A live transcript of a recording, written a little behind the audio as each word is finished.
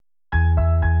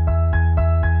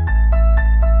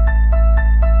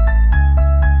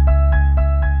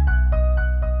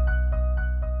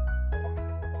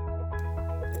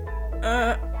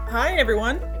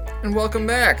everyone. And welcome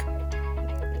back.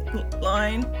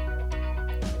 Line.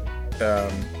 I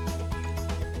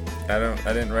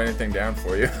didn't write anything down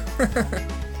for you.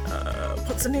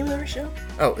 What's the name of our show?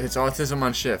 Oh, it's Autism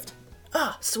on Shift.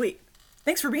 Ah, sweet.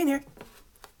 Thanks for being here.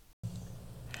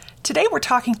 Today we're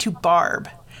talking to Barb.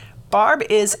 Barb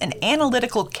is an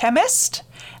analytical chemist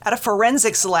at a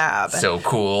forensics lab. So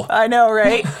cool. I know,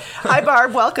 right? Hi,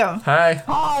 Barb. Welcome. Hi.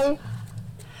 Hi.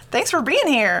 Thanks for being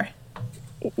here.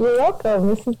 You're welcome.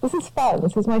 This is fun.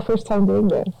 This is my first time doing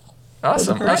this.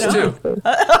 Awesome. Right Us on. too.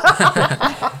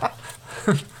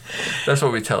 That's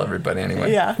what we tell everybody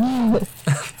anyway. Yeah.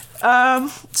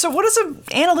 So what does an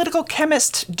analytical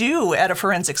chemist do at a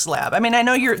forensics lab? I mean, I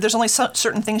know there's only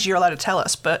certain things you're allowed to tell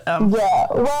us, but... Yeah,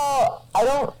 well,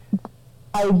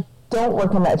 I don't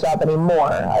work on that job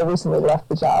anymore. I recently left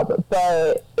the job,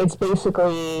 but it's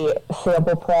basically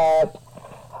sample prep,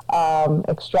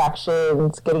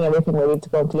 extractions, getting everything ready to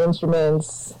go into the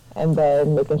instruments, and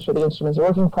then making sure the instruments are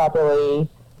working properly,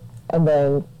 and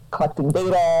then collecting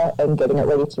data and getting it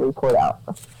ready to report out.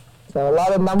 So a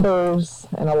lot of numbers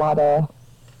and a lot of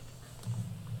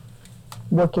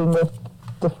working with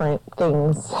different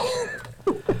things.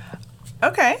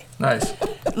 Okay. Nice.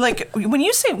 Like, when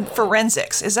you say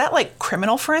forensics, is that like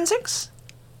criminal forensics?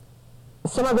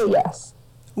 Some of it,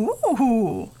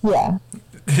 Ooh. yeah.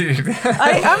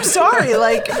 I'm sorry.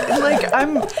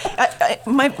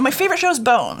 My favorite show is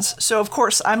Bones. So of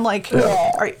course I'm like,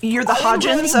 you're the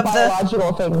Hodgins of the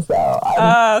biological things though.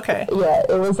 Okay. Yeah,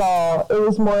 it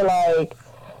was more like,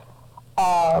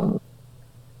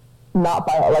 not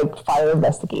like fire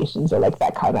investigations or like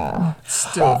that kind of.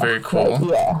 Still very cool.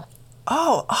 Yeah.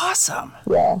 Oh, awesome.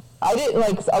 Yeah. I didn't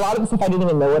like a lot of the stuff. I didn't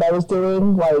even know what I was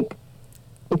doing. Like,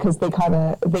 because they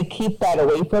keep that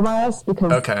away from us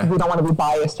because we don't want to be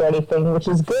biased or anything, which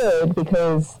is good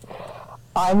because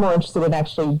I'm more interested in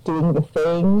actually doing the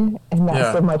thing and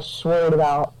not so much worried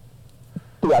about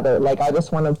the other. Like, I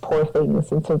just want to pour things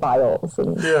into vials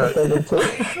and put them into...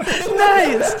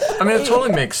 Nice. I mean, it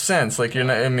totally makes sense. Like, you're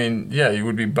not, I mean, you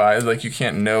would be biased. Like, you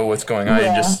can't know what's going on.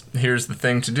 Yeah. You just, here's the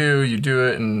thing to do, you do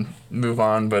it and move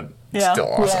on, but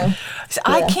still awesome. Yeah.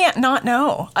 I can't not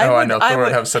know. I know. Thor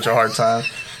would have such a hard time.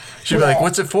 She'd be like,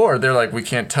 what's it for? They're like, we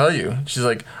can't tell you. She's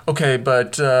like, okay,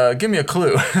 but give me a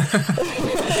clue.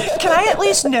 Can I at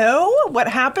least know what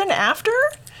happened after?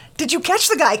 Did you catch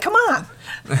the guy? Come on.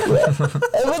 But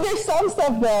there's some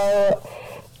stuff though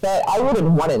that I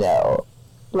wouldn't want to know.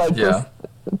 Like,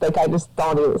 like I just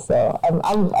don't do it. So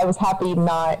I was happy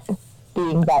not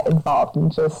being that involved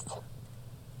and just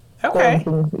doing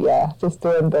things, just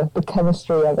doing the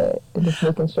chemistry of it and just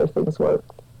making sure things work.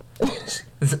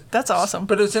 That's awesome.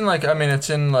 But it's in like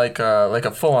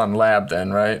a full-on lab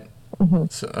then, right? Mm-hmm.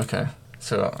 So okay.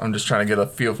 So I'm just trying to get a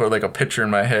feel for like a picture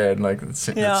in my head. Like it's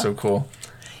so cool.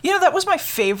 You know, that was my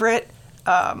favorite.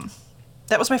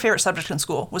 That was my favorite subject in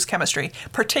school was chemistry,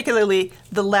 particularly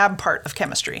the lab part of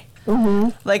chemistry. Mm-hmm.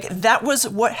 Like that was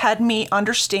what had me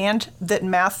understand that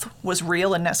math was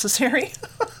real and necessary.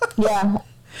 Yeah.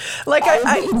 Like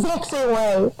I was the exact same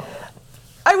way.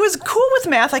 I was cool with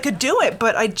math. I could do it,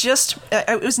 but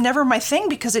it was never my thing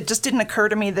because it just didn't occur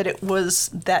to me that it was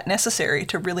that necessary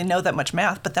to really know that much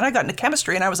math. But then I got into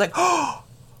chemistry and I was like, oh,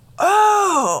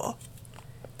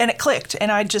 and it clicked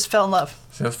and I just fell in love.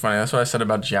 See, that's funny. That's what I said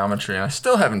about geometry and I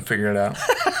still haven't figured it out.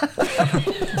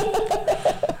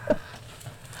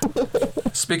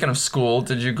 Speaking of school,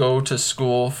 did you go to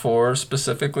school for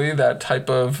specifically that type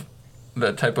of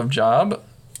job?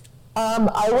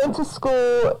 I went to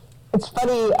school. It's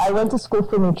funny, I went to school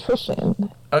for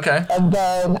nutrition. Okay. And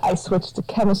then I switched to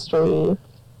chemistry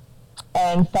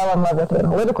and fell in love with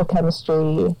analytical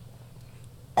chemistry.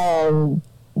 And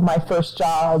my first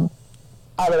job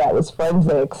out of that was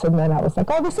forensics. And then I was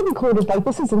like, oh, this would be cool. Like,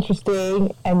 this is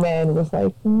interesting. And then was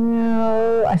like,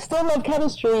 no, I still love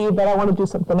chemistry, but I want to do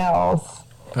something else.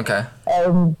 Okay.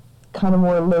 And kind of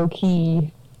more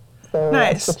low-key. So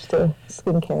nice. I switched to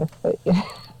skincare. But yeah.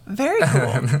 Very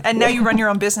cool. And now you run your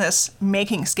own business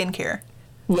making skincare.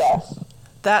 Yes.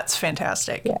 That's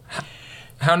fantastic. Yeah.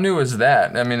 How new is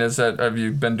that? I mean, have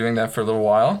you been doing that for a little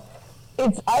while?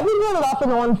 I've been doing it off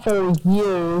and on for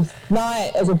years,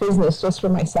 not as a business, just for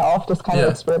myself, just kind of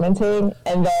experimenting.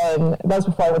 And then that was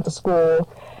before I went to school.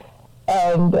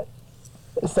 And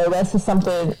so that's just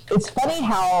something, it's funny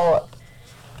how,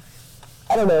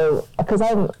 I don't know, because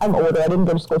I'm older, I didn't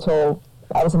go to school till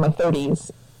I was in my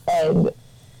 30s. And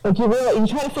like you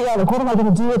try to figure out like what am I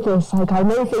going to do with this? Like I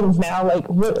know things now. Like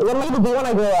what am I going to do when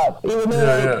I grow up? Even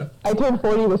though I turned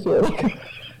 40 this year.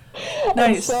 Nice.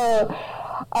 And so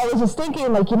I was just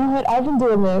thinking like, you know what? I've been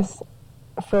doing this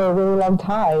for a really long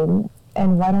time,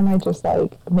 and why don't I just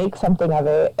like make something of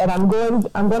it? And I'm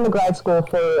going to grad school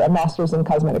for a master's in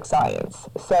cosmetic science.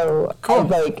 So cool.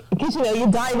 Like, because you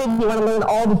dive in, you want to learn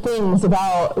all the things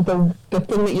about the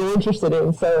thing that you're interested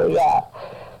in. So yeah.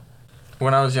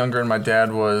 When I was younger and my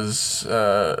dad was,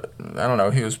 I don't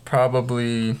know, he was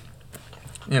probably,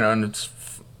 in his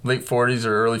late 40s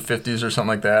or early 50s or something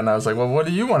like that. And I was like, well, what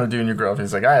do you want to do when you grow up?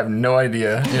 He's like, I have no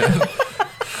idea.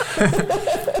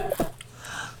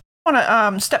 I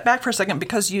want to step back for a second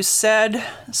because you said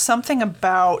something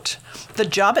about the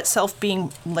job itself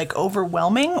being like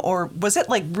overwhelming, or was it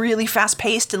like really fast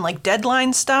paced and like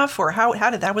deadline stuff, or how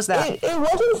was that? It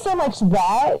wasn't so much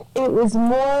that, it was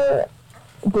more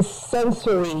the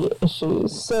sensory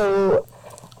issues. So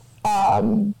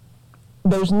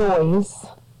there's noise.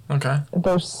 Okay.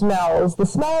 There's smells.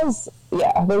 There's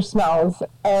smells.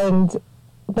 And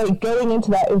like going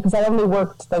into that, because I only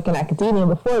worked like in academia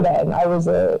before then. I was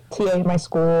a TA in my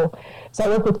school, so I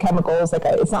worked with chemicals. Like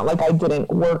it's not like I didn't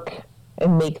work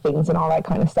and make things and all that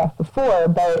kind of stuff before,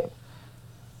 but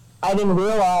I didn't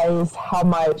realize how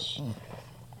much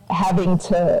having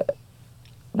to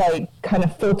like kind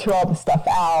of filter all the stuff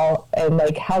out and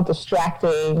like how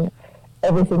distracting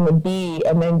everything would be.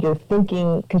 And then you're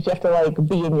thinking, because you have to like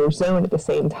be in your zone at the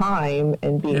same time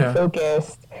and being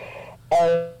focused.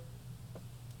 And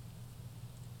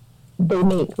they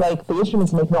make like the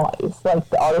instruments make noise, like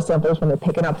the auto samplers when they're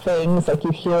picking up things, like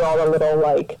you hear all the little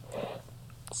like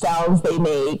sounds they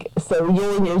make. So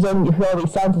you're in your zone, you hear all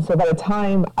these sounds, and so by the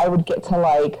time I would get to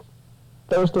like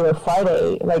Thursday or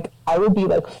Friday, like I would be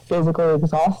like physically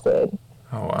exhausted.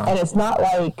 Oh wow. And it's not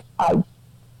like I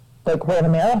like ran a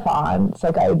marathon. It's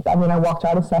like I walked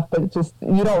out of stuff, but it just,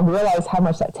 you don't realize how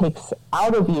much that takes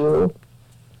out of you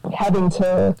having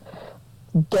to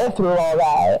get through all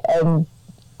that. And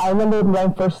I remember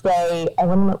my first day,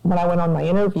 when I went on my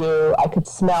interview, I could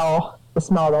smell the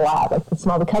smell of the lab. I could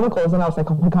smell the chemicals, and I was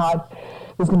like, oh my God,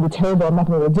 this is going to be terrible. I'm not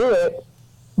going to be able to do it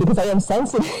because I am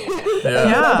sensitive. Yeah.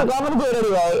 And I was like, I'm going to do it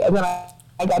anyway. And then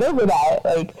I got over that.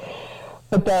 Like,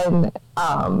 but then...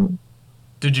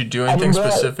 did you do anything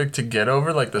specific to get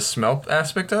over like the smell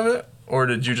aspect of it? Or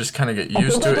did you just kind of get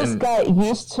used to it? I just got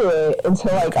used to it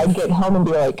until like I'd get home and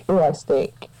be like, oh, I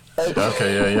stink. Like,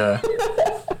 okay, yeah.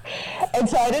 And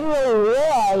so I didn't really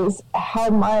realize how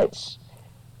much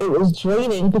it was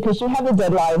draining because you have the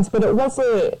deadlines, but it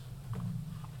wasn't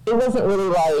really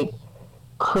like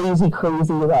crazy,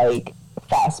 like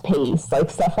fast paced, like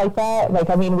stuff like that. Like,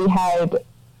 I mean, we had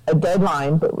a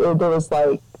deadline, but there was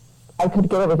like, I could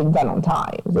get everything done on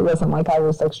time. It wasn't like I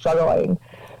was like struggling,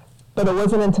 but it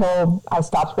wasn't until I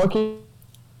stopped working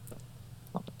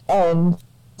and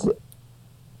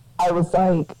I was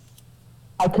like,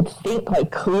 I could think like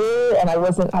clear, and I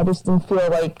just didn't feel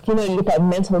like, you get that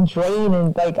mental drain,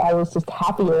 and like I was just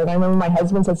happier. And I remember my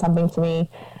husband said something to me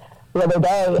the other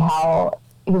day, how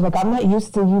he was like, I'm not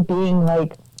used to you being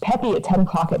like peppy at 10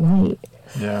 o'clock at night.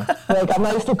 Yeah. Like, I'm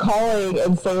not used to calling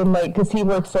and saying like, because he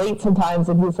works late sometimes,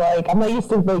 and he's like, I'm not used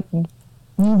to like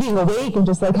you being awake and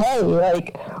just like, hey,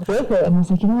 like with it. And I was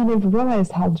like, I never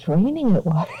realized how draining it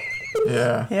was.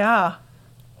 Yeah. Yeah.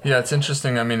 Yeah, it's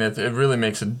interesting. I mean, it really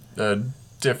makes a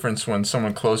difference when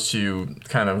someone close to you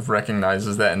kind of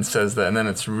recognizes that and says that, and then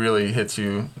it's really hits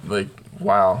you like,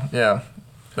 wow, yeah,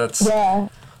 that's... Yeah.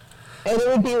 And it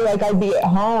would be like I'd be at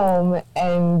home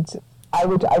and I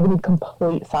would need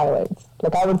complete silence.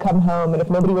 Like, I would come home, and if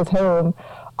nobody was home,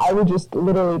 I would just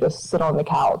literally just sit on the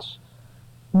couch.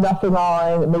 Nothing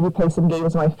on, maybe play some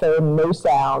games on my phone, no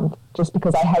sound, just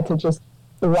because I had to just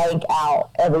blank out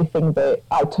everything that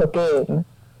I took in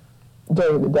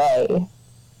during the day.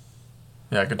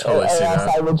 Yeah, I could totally see that.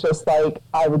 I would just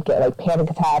I would get like panic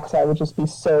attacks. I would just be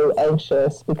so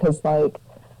anxious because like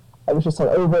I was just on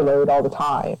overload all the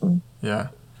time. Yeah.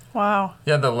 Wow.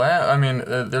 Yeah, the lab. I mean,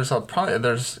 there's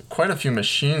quite a few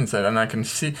machines and I can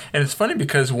see, and it's funny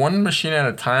because one machine at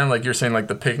a time, like you're saying, like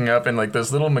the picking up and like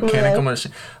those little mechanical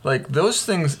machines, like those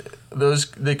things,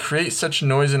 they create such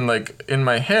noise and like in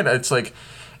my head, it's like,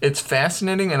 it's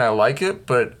fascinating and I like it,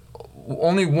 but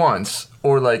only once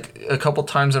or like a couple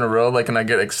times in a row, like, and I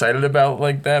get excited about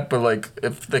like that. But like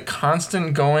if the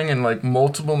constant going and like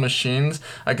multiple machines,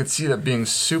 I could see that being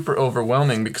super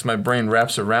overwhelming because my brain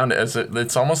wraps around it as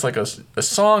it's almost like a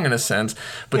song in a sense,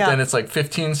 but then it's like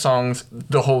 15 songs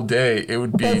the whole day. It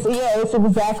would be... It's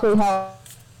exactly how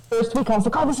first week I was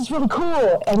like, oh, this is really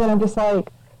cool. And then I'm just like,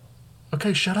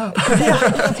 okay, shut up. Pay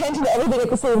attention to everything at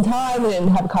the same time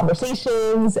and have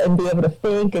conversations and be able to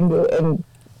think and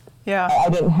yeah. I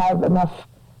didn't have enough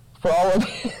for all of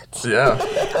it. Yeah.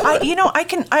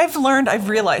 I've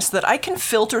realized that I can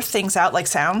filter things out like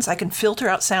sounds. I can filter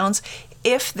out sounds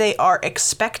if they are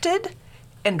expected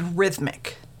and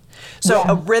rhythmic. So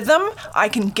a rhythm, I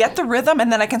can get the rhythm,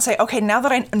 and then I can say, okay, now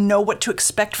that I know what to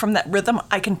expect from that rhythm,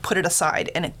 I can put it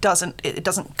aside, and it doesn't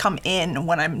come in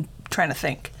when I'm trying to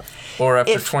think. Or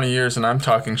after 20 years and I'm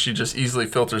talking, she just easily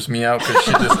filters me out because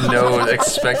she just knows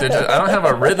expected. I don't have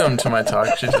a rhythm to my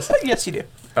talk. She just. Yes, you do.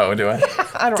 Oh, do I?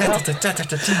 I don't know.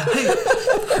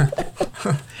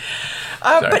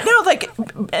 But no, like,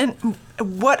 and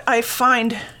what I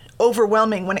find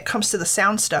overwhelming when it comes to the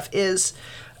sound stuff is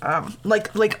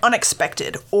like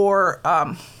unexpected or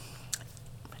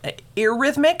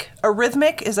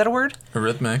arrhythmic. Is that a word?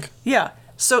 Arrhythmic. Yeah.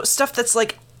 So stuff that's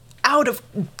like out of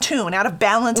tune, out of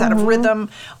balance, out of rhythm,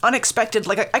 unexpected.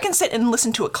 Like I can sit and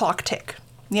listen to a clock tick,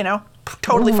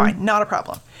 totally fine, not a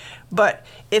problem. But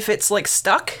if it's like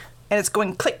stuck and it's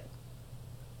going click,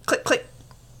 click, click,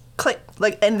 click,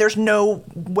 like, and there's no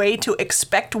way to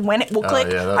expect when it will click,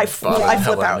 I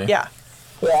flip out. Yeah.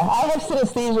 Yeah, I have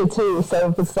synesthesia too, so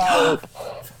if it's like,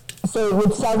 so it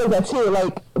would sound like that too,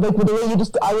 like the way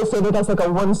I would say that that's like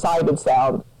a one-sided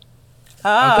sound.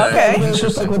 Oh, okay. It's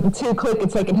just like with the two click,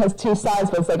 it's like it has two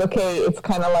sides, but it's like, okay, it's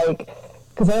kind of like,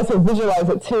 because I also visualize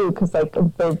it too, because like,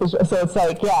 so it's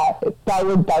like, yeah, that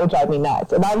would drive me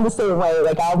nuts. And I'm the same way,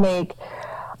 like I'll make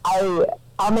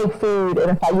food, and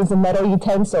if I use a metal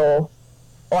utensil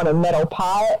on a metal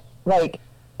pot, like,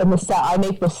 and I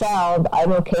make the sound,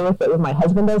 I'm okay with it when my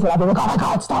husband does it. I'll be like, oh my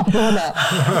God, stop doing that.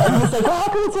 And he's like, well,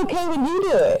 how come it's okay when you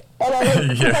do it? And I'm like,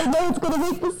 because I know it's going to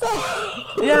make the sound.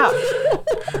 Yeah.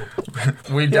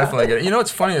 We definitely get it. You know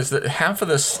what's funny is that half of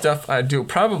the stuff I do,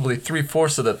 probably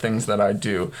 3/4 of the things that I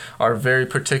do, are very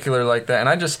particular like that. And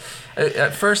I just,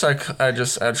 at first I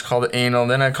just called it anal.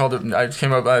 Then I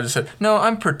just said, no,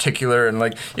 I'm particular. And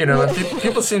like,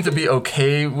 people seem to be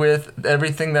okay with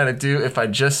everything that I do if I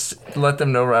just let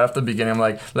them know right off the beginning. I'm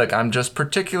like, look, I'm just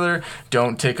particular.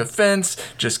 Don't take offense.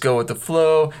 Just go with the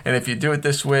flow. And if you do it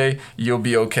this way, you'll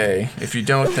be okay. If you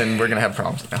don't, then we're going to have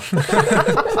problems now.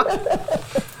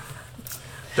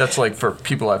 That's like for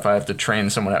people, if I have to train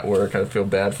someone at work, I feel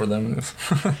bad for them.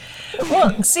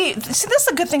 Well, see, that's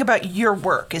the good thing about your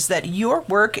work, is that your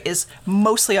work is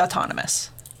mostly autonomous.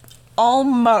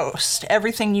 Almost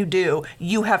everything you do,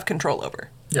 you have control over.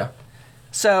 Yeah.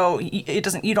 So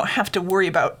you don't have to worry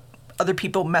about other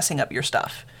people messing up your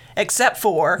stuff. Except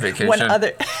for vacation.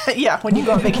 when you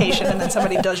go on vacation and then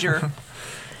somebody does your...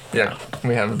 Yeah,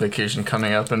 we have a vacation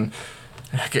coming up, and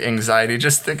I get anxiety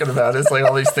just thinking about it. It's like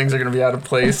all these things are going to be out of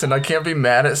place, and I can't be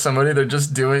mad at somebody. They're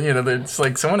just doing, it's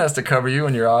like someone has to cover you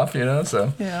when you're off,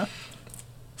 so. Yeah.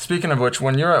 Speaking of which,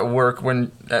 when you're at work,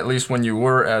 at least when you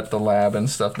were at the lab and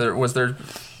stuff, was there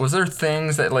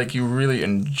things that like you really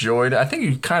enjoyed? I think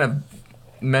you kind of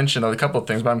mentioned a couple of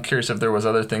things, but I'm curious if there was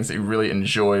other things that you really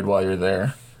enjoyed while you're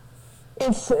there.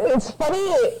 It's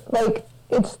funny, like,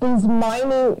 it's these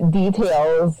minute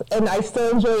details, and I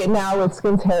still enjoy it now with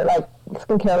skincare. Like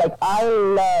I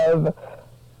love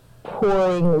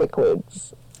pouring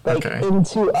liquids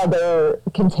into other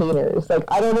containers. Like,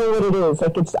 I don't know what it is.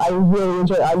 Like, I really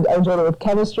enjoy it. I enjoy it with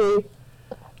chemistry.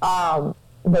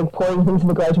 Like pouring things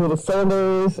into graduated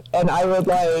cylinders, and I would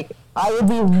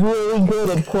be really good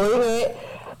at pouring it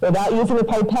without using a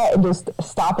pipette and just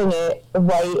stopping it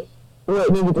right where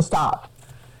it needed to stop.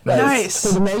 Nice.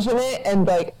 So to measure it, and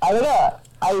like, I don't know,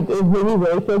 it made me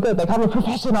really feel good. Like, I'm a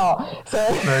professional. So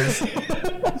nice.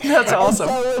 That's awesome.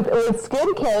 So with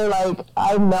skincare, like,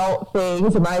 I melt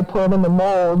things and I put them in the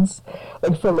molds,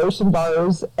 like for lotion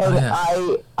bars, and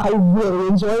I really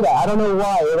enjoy that. I don't know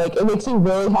why. Like, it makes me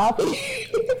really happy.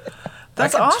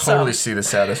 That's I can awesome. totally see the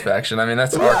satisfaction. I mean,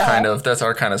 that's our kind of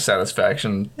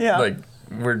satisfaction. Yeah. Like,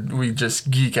 we just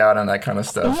geek out on that kind of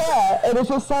stuff. Yeah, and it's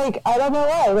just like, I don't know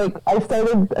why. Like, I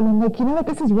started, and I'm like, you know what,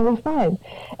 this is really fun.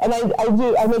 And I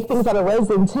make things out of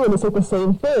resin too, and it's like the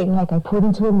same thing. Like, I put it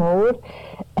into a mold,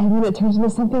 and then it turns into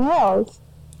something else.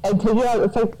 And take it out,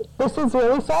 it's like, this is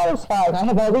really satisfying. I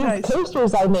have all these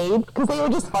coasters I made because they were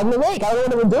just fun to make. I don't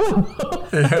know what I'm doing.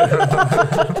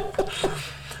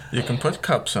 You can put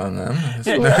cups on them.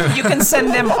 Yeah, you can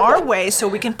send them our way so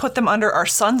we can put them under our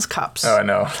son's cups. Oh, I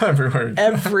know. Everywhere.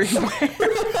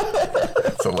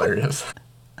 It's hilarious.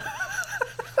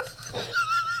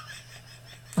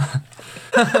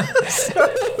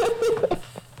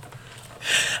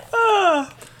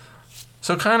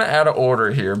 So kind of out of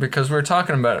order here, because we were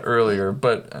talking about it earlier,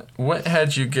 but what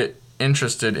had you get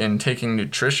interested in taking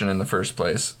nutrition in the first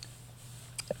place?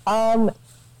 So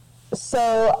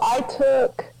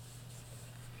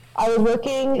I was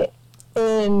working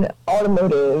in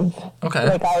automotive. Okay.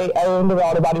 Like, I owned an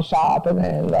auto body shop, and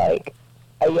then I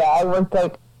worked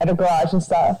like at a garage and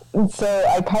stuff. And so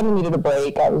I kind of needed a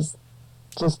break. I was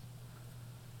just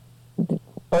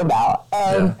burned out.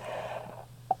 And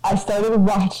I started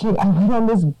watching, I went on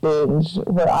this binge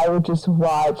where I would just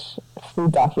watch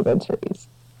food documentaries.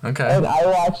 Okay. And I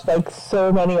watched like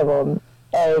so many of them,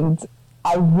 and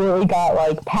I really got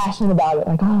like passionate about it.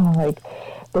 Like, oh, like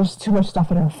there's too much stuff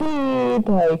in our food.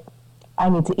 Like, I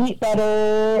need to eat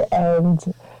better. And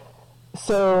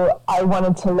so I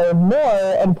wanted to learn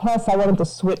more, and plus I wanted to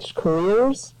switch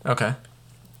careers. Okay.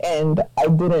 And I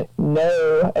didn't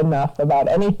know enough about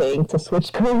anything to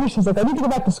switch careers. I was like, I need to go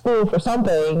back to school for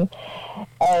something.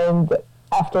 And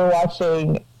after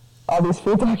watching all these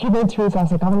food documentaries, I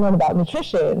was like, I want to learn about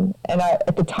nutrition. And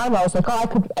at the time, I was like, oh,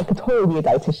 I could totally be a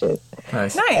dietitian.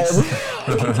 Nice. And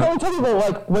I could totally tell people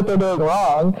like what they're doing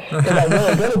wrong, because I'm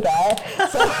really good at that.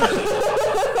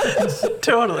 So,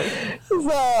 Totally. so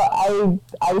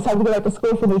I decided to go back to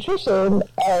school for nutrition,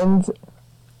 and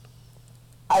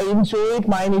I enjoyed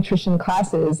my nutrition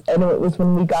classes. And it was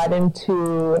when we got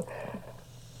into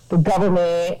the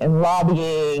government and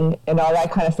lobbying and all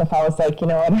that kind of stuff, I was like, you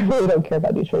know what, I really don't care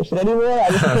about nutrition anymore. I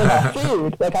just care about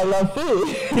food. Like, I love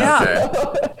food. Yeah.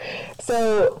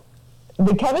 So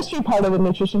the chemistry part of the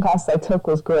nutrition classes I took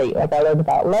was great. Like, I learned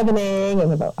about leavening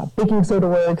and about how baking soda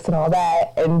works and all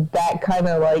that. And that kind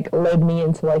of like led me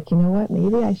into like, you know what,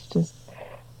 maybe I should just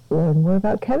learn more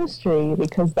about chemistry,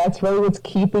 because that's really what's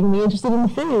keeping me interested in the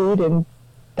food. And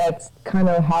that's kind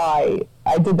of how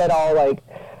I did that all, like,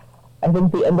 I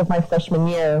think the end of my freshman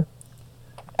year,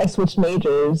 I switched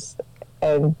majors,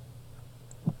 and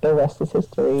the rest is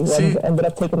history. See, I ended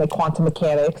up taking like quantum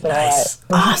mechanics and nice.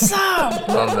 all that.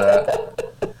 Awesome. Love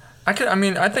that.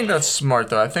 I think that's smart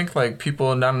though. I think like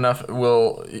people, not enough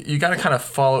you got to kind of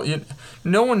follow.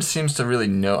 No one seems to really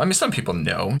know. I mean, some people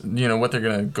know, what they're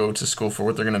going to go to school for,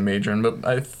 what they're going to major in, but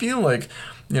I feel like,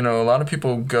 a lot of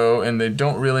people go and they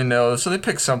don't really know, so they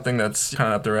pick something that's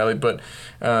kind of up their alley. But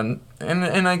and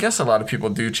I guess a lot of people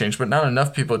do change, but not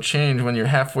enough people change. When you're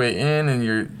halfway in and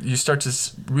you start to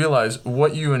realize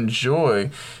what you enjoy,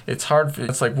 it's hard.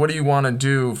 It's like, what do you want to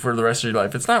do for the rest of your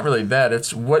life? It's not really that.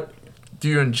 It's what do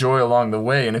you enjoy along the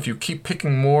way? And if you keep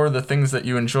picking more of the things that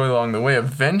you enjoy along the way,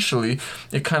 eventually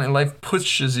it kind of life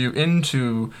pushes you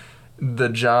into the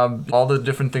job, all the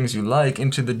different things you like,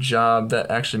 into the job that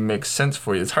actually makes sense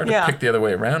for you. It's hard to pick the other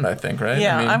way around, I think, right?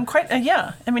 Yeah,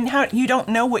 I mean, how you don't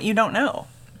know what you don't know.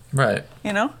 Right.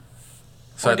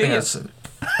 So Or I think that's...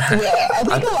 Yeah, I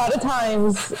think a lot of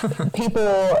times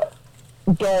people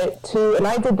get to, and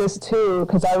I did this too,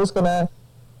 because I was going to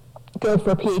go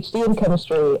for a PhD in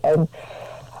chemistry, and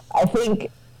I think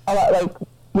a lot, like,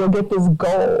 you'll get this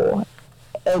goal,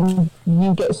 and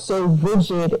you get so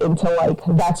rigid into like,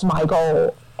 that's my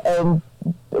goal, and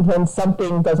when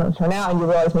something doesn't turn out and you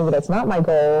realize maybe that's not my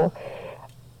goal,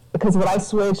 because when I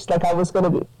switched, like, I was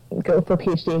going to go for a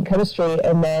PhD in chemistry,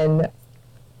 and then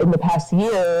in the past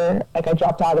year, like, I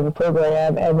dropped out of a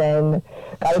program and then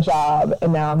got a job,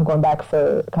 and now I'm going back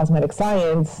for cosmetic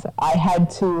science. I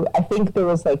think there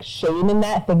was like shame in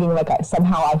that, thinking like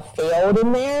somehow I failed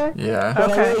in there. Yeah.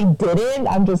 But I really didn't.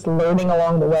 I'm just learning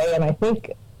along the way, and I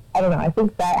think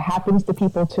that happens to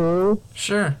people too.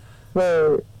 Sure.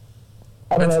 Where,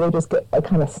 I don't know, they just get like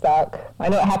kind of stuck. I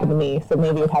know it happened to me, so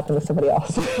maybe it happened to somebody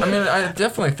else. I mean, I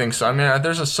definitely think so. I mean,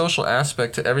 there's a social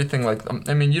aspect to everything. Like,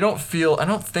 I mean, I don't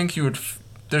think you would...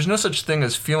 There's no such thing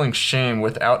as feeling shame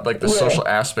without like the social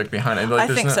aspect behind it. Like,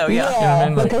 I think so, yeah. Yeah, you know what I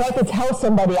mean? Like, because I could tell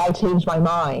somebody I changed my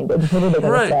mind, and what are they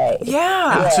going to say?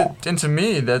 Yeah. And to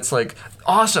me, that's like,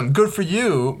 awesome, good for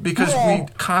you, because we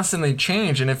constantly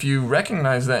change. And if you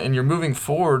recognize that and you're moving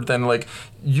forward, then like,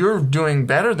 you're doing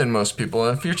better than most people.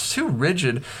 And if you're too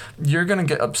rigid, you're going to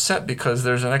get upset because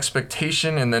there's an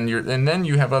expectation, and then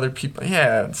you have other people.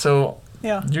 Yeah. So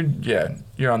you're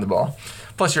on the ball.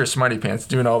 Plus, you're a smarty pants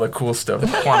doing all the cool stuff,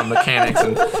 quantum mechanics,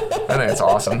 and I think it's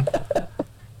awesome.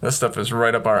 That stuff is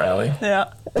right up our alley.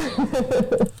 Yeah.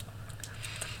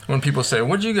 When people say,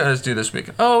 "What did you guys do this week?"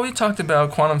 "Oh, we talked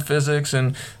about quantum physics,"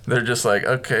 and they're just like,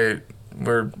 "Okay,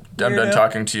 I'm done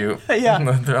talking to you." Yeah. I'm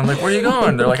like, "Where are you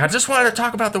going?" They're like, "I just wanted to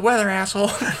talk about the weather,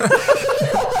 asshole."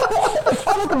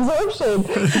 Atomic absorption.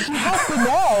 You have to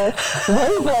know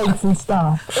wavelengths and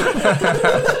stuff.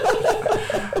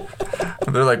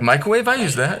 They're like, "Microwave? I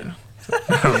use that."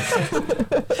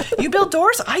 You build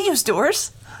doors? I use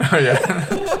doors. Oh, yeah.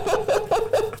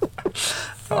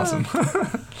 Awesome.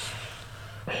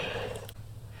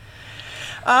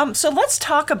 So let's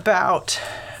talk about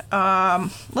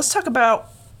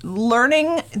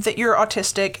learning that you're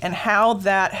autistic and how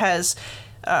that has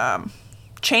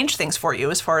changed things for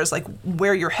you, as far as like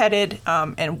where you're headed,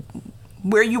 and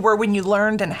where you were when you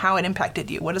learned and how it impacted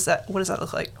you. What does that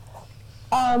look like?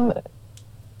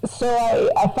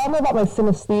 So I found out about my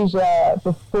synesthesia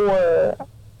before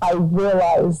I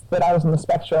realized that I was on the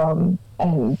spectrum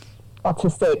and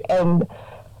autistic. And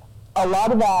a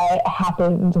lot of that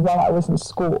happened while I was in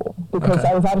school because Okay.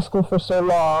 I was out of school for so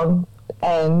long,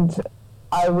 and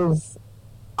I always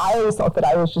thought that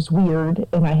I was just weird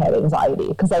and I had anxiety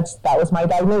because that was my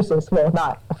diagnosis. Well,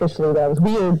 not officially that I was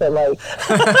weird, but like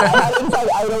I had anxiety.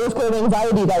 I would always get an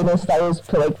anxiety diagnosis. I was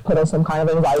put on some kind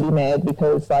of anxiety med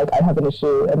because like I have an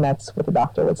issue, and that's what the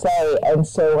doctor would say. And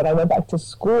so when I went back to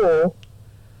school,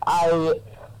 I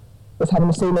was having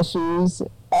the same issues,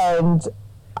 and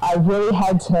I really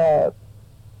had to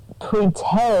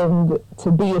pretend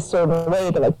to be a certain way,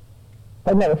 but like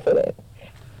I never fit in.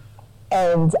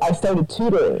 And I started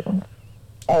tutoring,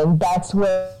 and that's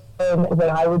when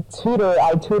I would tutor.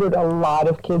 I tutored a lot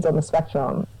of kids on the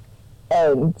spectrum,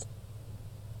 and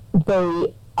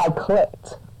I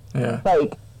clicked. Yeah.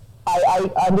 Like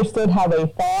I understood how they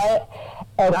thought,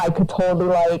 and I could totally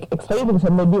like explain to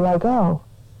them. They'd be like, "Oh,"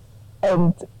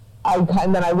 and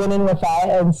then I went in with that,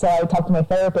 and so I talked to my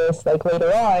therapist like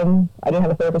later on. I didn't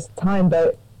have a therapist at the time,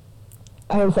 but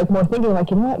I was like more thinking like,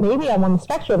 you know what, maybe I'm on the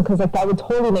spectrum because like that would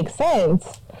totally make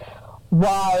sense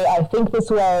why I think this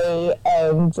way.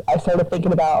 And I started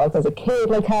thinking about like as a kid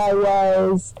like how I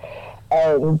was,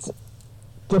 and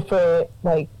different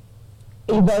like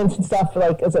events and stuff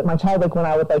like as my child, like when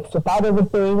I would like flip out over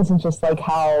things, and just like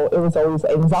how it was always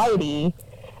anxiety,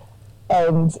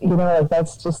 and you know like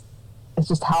it's just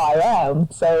how I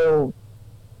am. So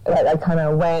I kind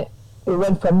of went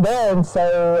from there. And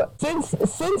so since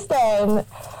then,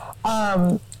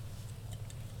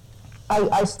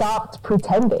 I stopped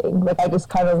pretending. Like I just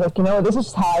kind of like, you know, this is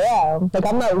just how I am. Like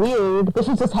I'm not weird. This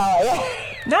is just how I am.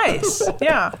 Nice.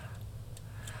 Yeah.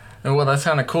 And well, that's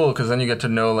kind of cool because then you get to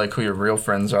know like who your real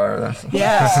friends are.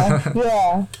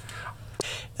 Yeah.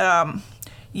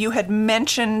 You had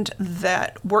mentioned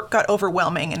that work got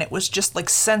overwhelming and it was just like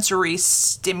sensory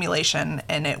stimulation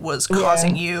and it was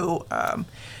causing you.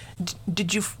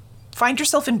 Did you find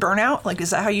yourself in burnout? Like, is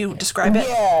that how you describe it?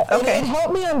 Yeah. Okay. And it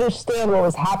helped me understand what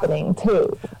was happening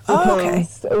too. Oh, okay.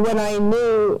 Because when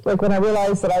I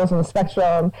realized that I was on the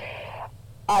spectrum,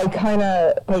 I kind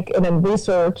of like, and then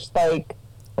researched like,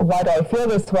 why do I feel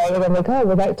this way? And I'm like, oh,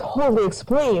 well, that totally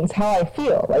explains how I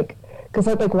feel. Like, because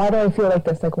like, why do I feel like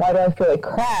this? Like, why do I feel like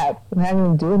crap? And I didn't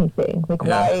even do anything. Like,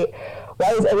 why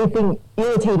is everything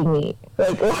irritating me?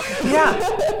 Like, Yeah.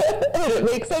 and it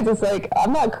makes sense. It's like,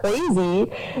 I'm not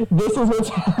crazy. This is what's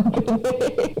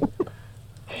happening.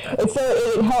 And so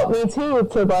it helped me too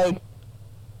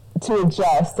to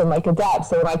adjust and like adapt.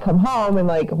 So when I come home and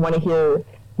like want to hear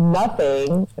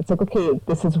nothing, it's like, okay,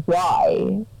 this is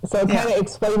why. So it kind of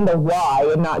explained the why,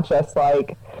 and not just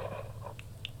like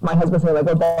my husband saying like,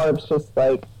 well, Barb's just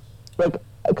like,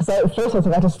 because at first I was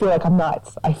like, I just feel like I'm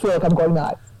nuts. I feel like I'm going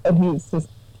nuts. And he's just,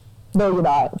 no, you're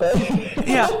not. But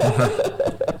Yeah.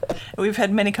 We've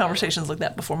had many conversations like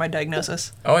that before my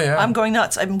diagnosis. Oh, yeah. I'm going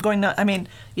nuts. I mean,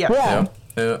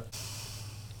 yeah.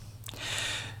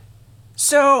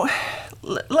 So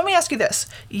let me ask you this.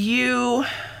 You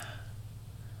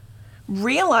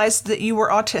realized that you were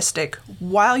autistic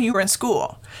while you were in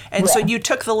school. And so you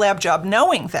took the lab job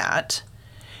knowing that.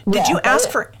 Did you ask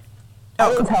for... I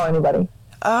didn't tell anybody.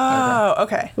 Oh,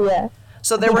 okay. Yeah.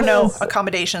 So there were no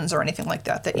accommodations or anything like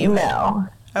that you had? No.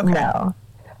 Okay. No.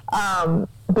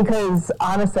 Because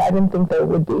honestly, I didn't think there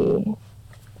would be.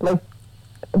 Like,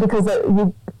 because I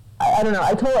don't know.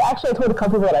 I told a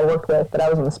couple that I worked with that I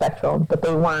was on the spectrum, but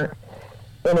they weren't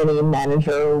in any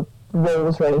manager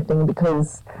roles or anything,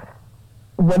 because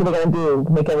what are they going to do?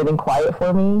 Make everything quiet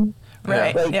for me?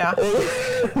 Right, Like, yeah.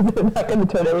 they're not going to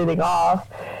turn everything off.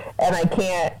 And I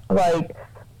can't, like,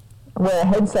 wear a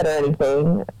headset or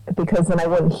anything, because then I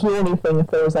wouldn't hear anything if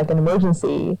there was, like, an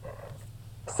emergency.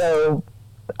 So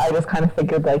I just kind of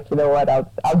figured, like, you know what,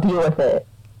 I'll deal with it.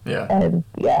 Yeah. And,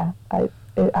 yeah, I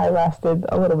lasted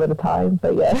a little bit of time,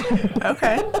 but, yeah.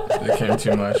 Okay. It became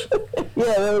too much.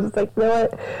 Yeah, it was like, you know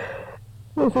what,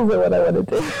 this isn't what I want to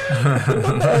do.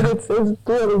 And it's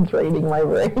really draining my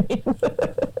brain.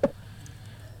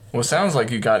 Well, it sounds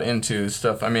like you got into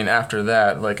stuff. I mean, after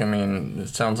that, like, I mean, it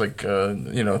sounds like,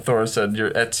 Thora said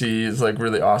your Etsy is, like,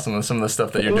 really awesome. And some of the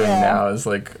stuff that you're doing now is,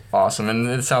 like, awesome. And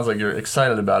it sounds like you're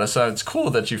excited about it. So it's cool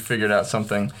that you figured out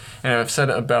something. And I've said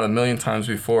it about 1,000,000 times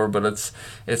before, but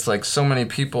it's like so many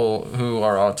people who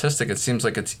are autistic, it seems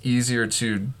like it's easier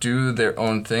to do their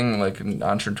own thing, like an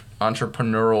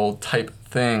entrepreneurial type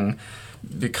thing,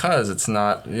 because it's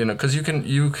not, because you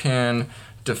can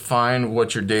define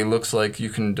what your day looks like. You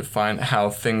can define how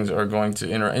things are going to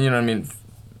interact. You know what I mean?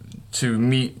 to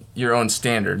meet your own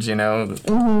standards, you know?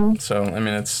 Mm-hmm. So, I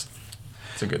mean, it's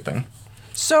a good thing.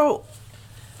 So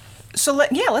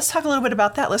let's talk a little bit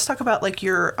about that. Let's talk about like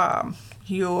your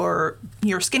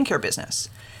skincare business.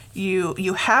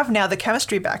 You have now the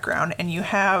chemistry background, and you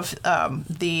have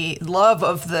the love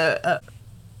of the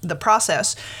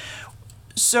process.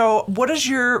 So what does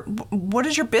your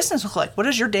business look like? What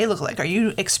does your day look like? Are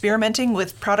you experimenting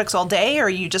with products all day, or are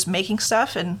you just making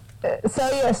stuff? And so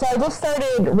I just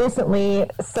started recently.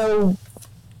 So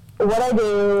what I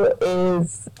do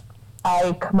is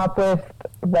I come up with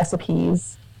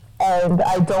recipes, and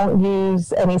I don't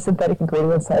use any synthetic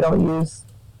ingredients. I don't use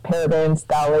parabens,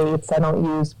 phthalates. I don't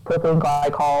use propylene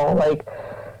glycol, like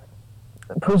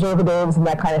preservatives and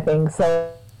that kind of thing.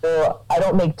 So I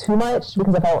don't make too much,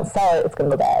 because if I don't sell it, it's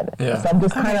going to go bad. Yeah. So I'm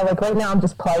just kind of like, right now I'm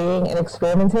just playing and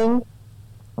experimenting,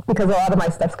 because a lot of my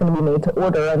stuff's going to be made to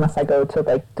order unless I go to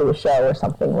like do a show or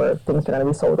something where things are going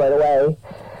to be sold right away.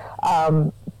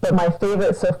 But my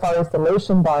favorite so far is the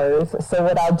lotion bars. So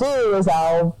what I'll do is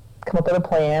I'll come up with a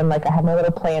plan. Like I have my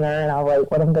little planner, and I'll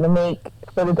write what I'm going to make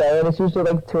for the day. And it's usually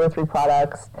like 2 or 3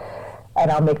 products,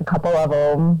 and I'll make a couple of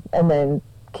them, and then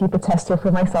keep a tester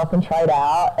for myself and try it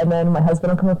out. And then my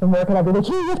husband will come up from work, and I'll be like,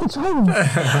 "Here, you have to try them."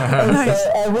 And Nice.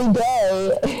 so every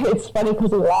day, it's funny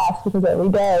because he laughs, because every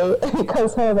day he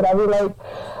comes home and I'll be like,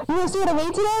 "You want to see what I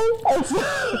made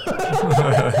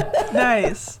today?"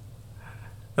 nice.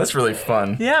 That's really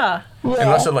fun. Yeah.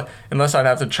 Yeah. Unless I'd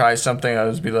have to try something, I'd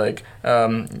just be like,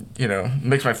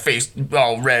 makes my face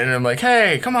all red, and I'm like,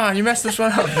 hey, come on, you messed this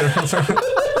one up. So,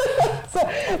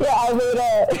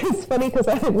 yeah, it's funny because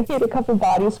I made a couple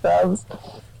body scrubs,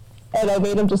 and I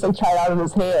made him just like try it out on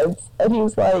his hands, and he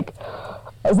was like,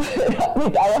 I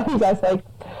always ask, like,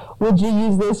 would you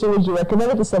use this, or would you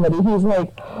recommend it to somebody? He's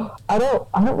like, I don't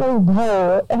really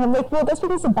know. And I'm like, well, that's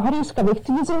because it's a body scrub. You have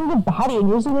to use it on your body and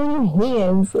use it on your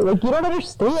hands. Like, you don't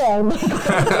understand.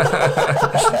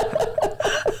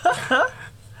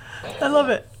 I love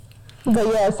it.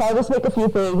 But yeah, so I just make a few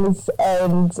things,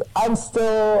 and I'm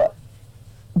still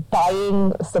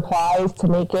buying supplies to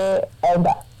make it. And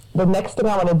the next thing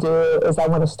I want to do is I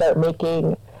want to start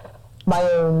making my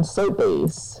own soap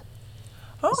base.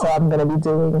 Oh. So I'm going to be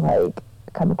doing like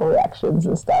chemical reactions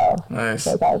and stuff. Nice.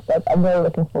 So I'm really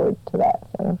looking forward to that.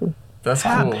 That's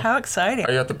How, cool. how exciting.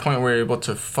 Are you at the point where you're able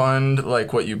to fund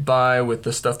like what you buy with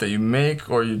the stuff that you make,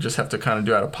 or you just have to kind of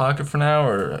do out of pocket for now?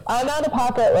 Or I'm out of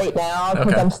pocket right now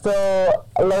because Okay. I'm still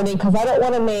learning, because I don't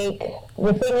want to make,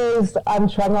 the thing is, I'm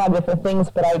trying a lot of different things,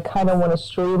 but I kind of want to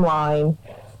streamline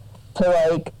to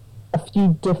like a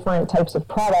few different types of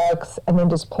products, and then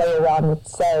just play around with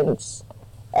scents,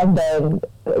 and then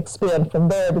expand from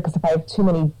there, because if I have too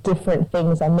many different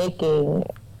things I'm making,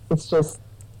 it's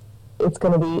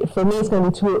going to be, for me, it's going to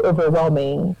be too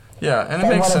overwhelming. yeah, and So it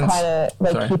makes I sense. want to kind of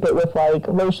like Sorry. keep it with like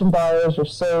lotion bars or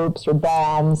soaps or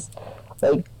balms,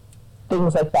 like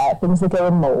things like that, things that go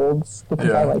in molds, because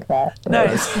Yeah. I like that.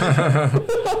 Nice.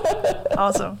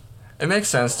 Awesome. It makes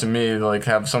sense to me to like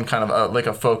have some kind of like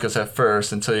a focus at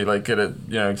first until you like get it,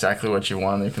 exactly what you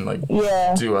want. You can like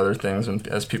Yeah. do other things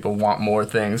as people want more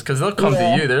things, because they'll come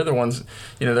Yeah. to you. They're the ones,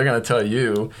 they're gonna tell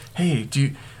you, hey,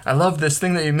 I love this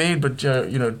thing that you made, but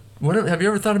what have you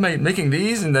ever thought about making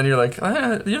these? And then you're like,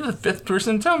 you're the 5th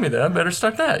person to tell me that. I better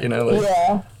start that. Like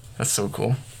Yeah. that's so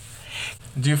cool.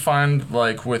 Do you find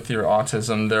like with your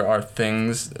autism there are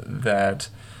things that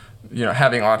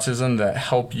having autism that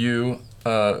help you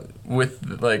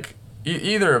with like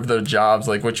either of the jobs,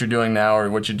 like what you're doing now or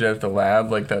what you did at the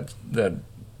lab, like that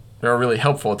are really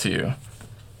helpful to you?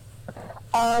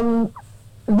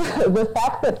 The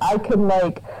fact that I can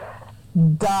like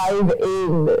dive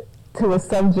in to a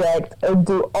subject and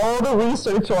do all the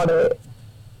research on it,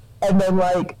 and then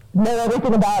like know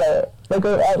everything about it, like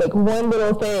one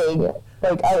little thing,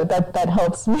 like that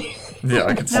helps me. Yeah,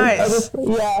 I could see Nice.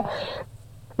 that.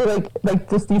 Like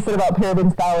just you said about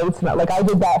parabens, phthalates, and that, like I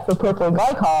did that for propylene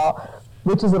glycol,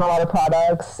 which is in a lot of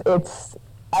products.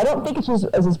 I don't think it's used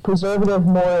as a preservative,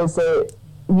 more as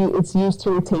it's used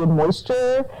to retain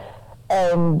moisture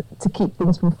and to keep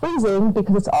things from freezing,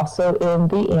 because it's also in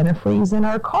the antifreeze in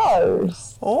our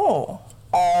cars. Oh.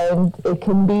 And it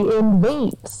can be in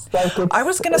vapes. I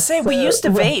was going to say, we used to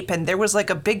vape, and there was like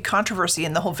a big controversy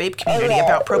in the whole vape community yeah.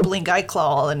 about propylene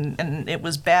glycol, and it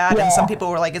was bad, and some Yeah. people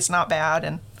were like, it's not bad,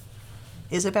 and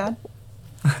is it bad?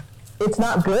 It's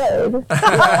not good.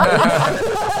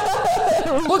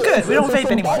 Well, good. We don't It's a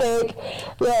vape anymore. synthetic.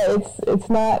 Yeah, it's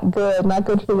not good. Not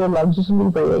good for your lungs. You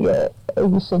shouldn't be breathing it.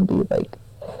 You should be like,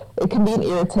 it can be an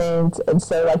irritant, and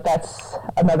so like that's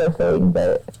another thing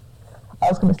that I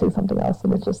was going to say something else,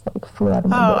 and it just like flew out of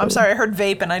my Oh, brain. I'm sorry. I heard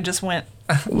vape, and I just went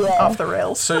Yeah. off the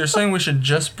rails. So you're saying we should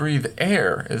just breathe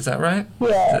air? Is that right?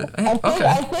 Yeah, Okay.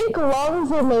 I think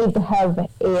lungs are made to have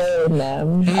air in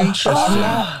them. Interesting.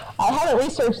 I haven't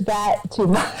researched that too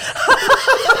much.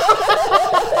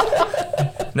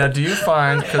 Now, do you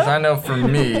find, because I know for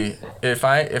me, if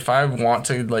I want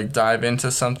to like dive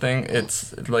into something,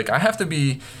 it's like I have to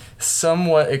be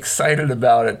somewhat excited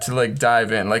about it to like dive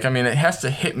in. Like, I mean, it has to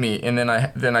hit me, and then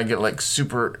I get like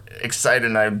super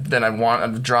excited, and then I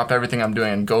want to drop everything I'm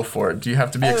doing and go for it. Do you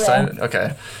have to be excited? Yeah.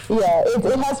 Okay. Yeah,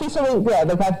 it has to be something,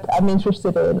 like I'm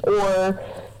interested in. Or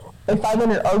if I'm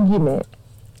in an argument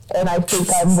and I think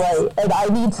I'm right, and I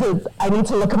need to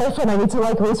look at my phone, I need to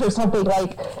like research something,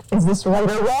 like, is this right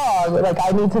or wrong? Like,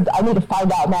 I need to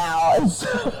find out now. And so,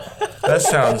 That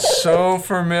sounds so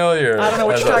familiar. I don't know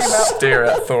what as you're I talking about. stare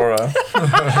at Thora.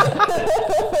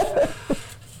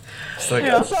 It's like,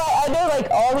 so I know like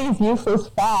all these useless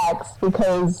facts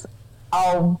because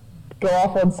I'll go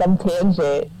off on some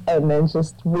tangent and then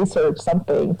just research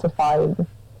something to find.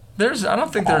 I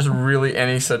don't think there's really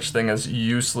any such thing as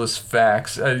useless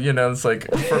facts. It's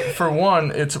like, for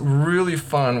one, it's really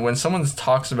fun when someone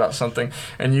talks about something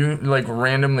and you like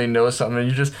randomly know something and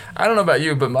you just, I don't know about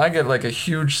you, but I get like a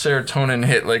huge serotonin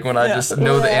hit, like when I just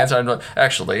know the answer. I'm like,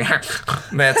 actually,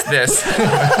 that's this.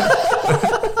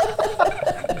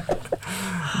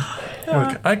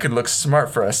 Like, I could look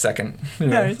smart for a second.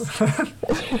 Nice.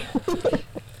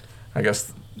 I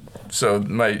guess. So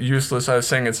my useless, I was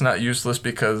saying it's not useless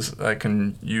because I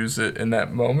can use it in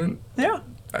that moment. Yeah.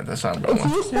 That's not about It's one.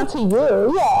 useful to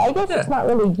you. Yeah, I guess it's not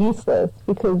really useless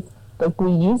because like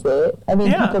we use it. I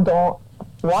mean, people don't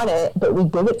want it, but we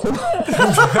give it to them.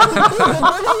 It's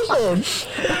a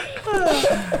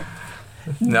donation.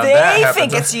 Now They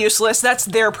think it's useless. That's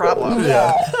their problem.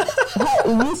 Yeah.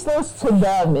 Useless to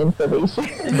them information.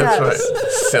 That's right.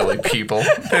 Silly people.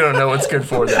 They don't know what's good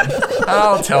for them.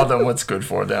 I'll tell them what's good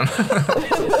for them.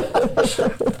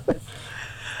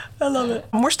 I love it.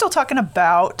 We're still talking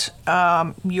about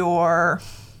your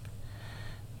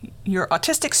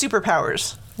autistic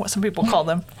superpowers, what some people call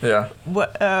them. Yeah.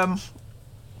 What are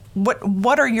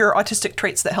your autistic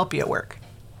traits that help you at work?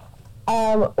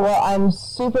 Well, I'm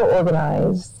super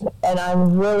organized, and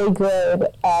I'm really good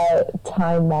at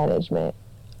time management.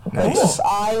 Like, Nice. if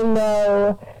I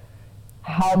know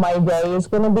how my day is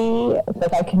going to be,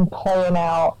 like I can plan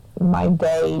out my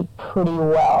day pretty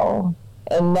well.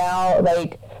 And now,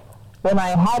 like, when I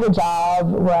had a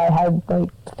job where I had like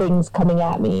things coming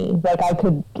at me, like I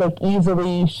could like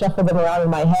easily shuffle them around in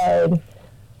my head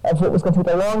of what was going to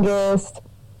take the longest,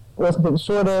 what's going to be the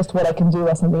shortest, what I can do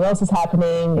while something else is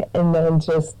happening, and then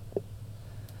just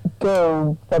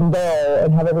go from there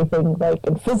and have everything like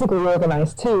and physically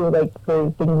organized too, like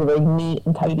the things are very neat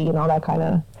and tidy and all that kind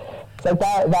of. So like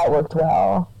that worked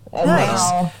well. And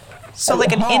Nice. now, So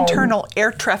like an home, internal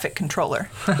air traffic controller.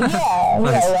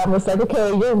 yeah, I'm just like, okay,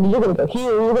 you're gonna go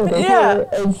here, you're gonna go here,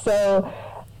 and so.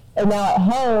 And now at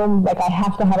home, like I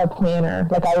have to have a planner.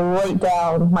 Like I write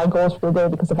down my goals for the day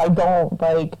because if I don't,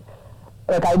 like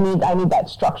I need that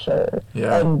structure,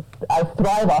 and I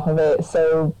thrive off of it.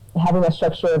 So having that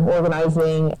structure and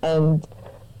organizing and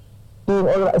being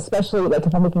organized, especially like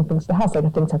if I'm making things to the house,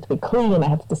 like things have to be clean, I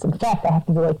have to disinfect, I have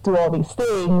to do all these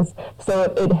things. So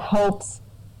it helps.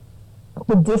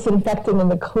 The disinfecting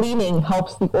and the cleaning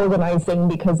helps the organizing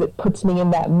because it puts me in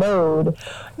that mode.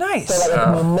 Nice. So like I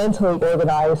can be mentally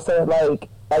organized. So like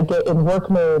I get in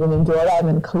work mode and then do all that and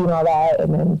then clean all that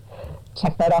and then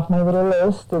check that off my little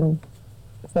list. And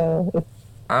so it's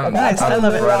I'm Nice. I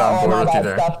love it. right on board with you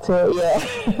there. Stuff too. Yeah.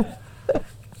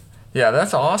 Yeah,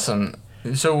 that's awesome.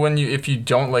 So if you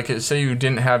don't like it, say you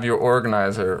didn't have your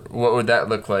organizer, what would that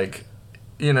look like?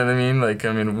 You know what I mean? Like,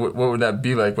 I mean, what would that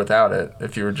be like without it?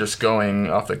 If you were just going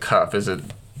off the cuff, is it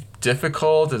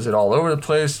difficult? Is it all over the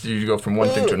place? Do you go from one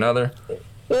thing to another?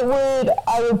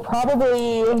 I would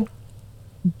probably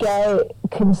get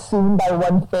consumed by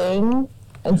one thing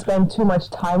and spend too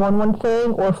much time on one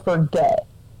thing or forget.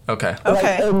 Okay.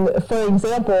 Okay. And for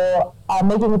example, I'm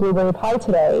making a blueberry pie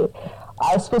today.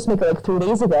 I was supposed to make it like 3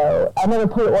 days ago. I never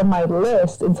put it on my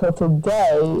list until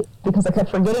today because I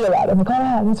kept forgetting about it. I'm like, oh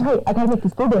yeah, that's right. I gotta make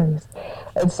these blueberries.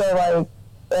 And so like,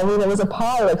 I mean, it was a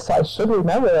pie, like, so I should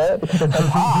remember it because it's a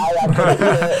pie. I'm gonna eat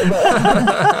it. But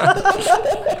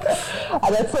I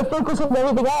got so focused on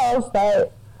everything else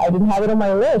that I didn't have it on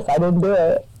my list. I didn't do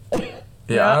it.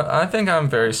 Yeah, I think I'm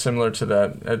very similar to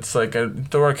that. It's like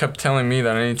Thora kept telling me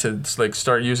that I need to like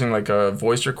start using like a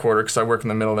voice recorder because I work in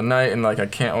the middle of the night and like I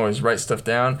can't always write stuff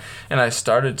down. And I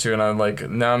started to, and I'm like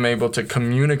now I'm able to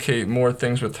communicate more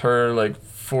things with her, like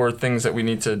for things that we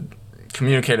need to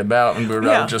communicate about, and we would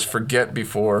Yeah. just forget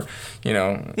before, you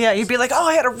know. Yeah, you'd be like, oh,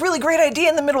 I had a really great idea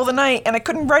in the middle of the night, and I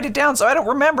couldn't write it down, so I don't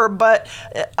remember, but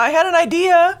I had an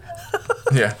idea.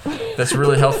 Yeah, that's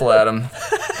really helpful, Adam.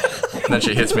 And then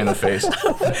she hits me in the face.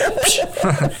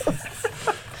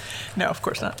 No, of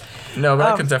course not. No,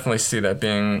 but I could definitely see that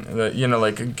being, that, you know,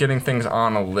 like getting things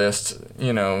on a list,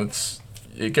 you know,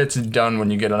 it gets done when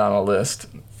you get it on a list.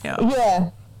 Yeah. Yeah.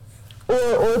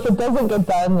 Or if it doesn't get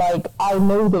done, like, I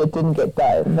know that it didn't get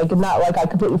done. Like, not like I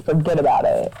completely forget about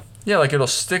it. Yeah, like it'll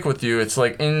stick with you. It's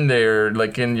like in there,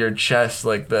 like in your chest,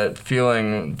 like that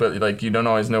feeling, but like you don't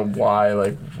always know why.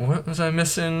 Like, what was I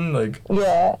missing? Like,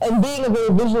 Yeah. And being a very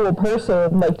visual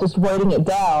person, like, just writing it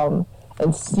down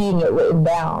and seeing it written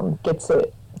down gets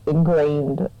it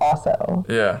ingrained also.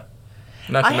 yeah.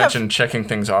 Not to I have- mention checking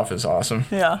things off is awesome.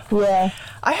 Yeah. Yeah.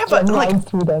 I have I'm a, like, lying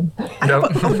through them.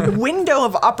 Yep. a window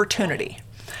of opportunity.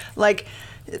 Like,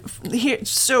 here,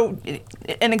 so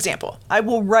an example, I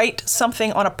will write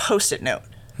something on a Post-it note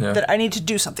Yeah. that I need to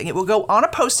do something. It will go on a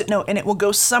Post-it note and it will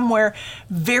go somewhere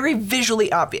very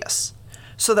visually obvious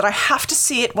so that I have to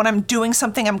see it when I'm doing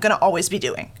something I'm going to always be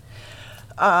doing.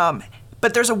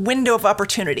 But there's a window of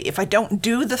opportunity. If I don't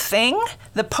do the thing,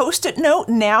 the Post-it note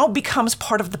now becomes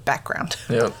part of the background.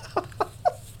 Yep.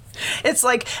 It's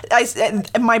like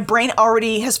my brain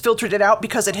already has filtered it out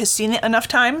because it has seen it enough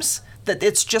times that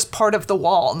it's just part of the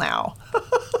wall now.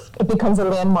 It becomes a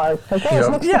landmark. Like, oh, it's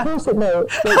Yep. next Yeah. to Post-it note.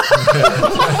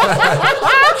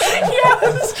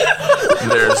 Yes.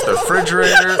 There's the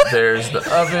refrigerator, there's the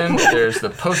oven, there's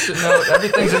the Post-it note.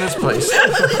 Everything's in its place.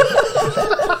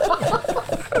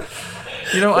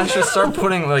 You know, I should start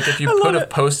putting, like, if you put a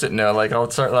Post-it note, like, I'll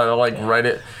write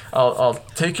it. I'll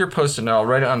take your Post-it note, I'll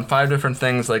write it on 5 different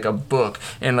things, like a book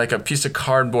and like a piece of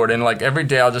cardboard, and like every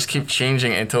day I'll just keep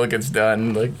changing it until it gets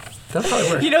done. Like, that'll probably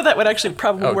work. You know, that would actually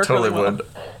probably Oh, work totally really well. would.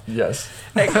 Yes.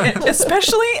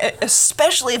 Especially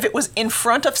if it was in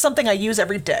front of something I use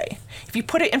every day. If you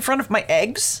put it in front of my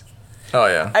eggs, Oh,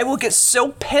 yeah. I will get so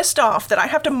pissed off that I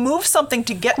have to move something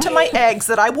to get to my eggs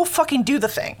that I will fucking do the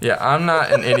thing. Yeah, I'm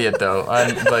not an idiot, though.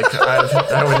 I'm like,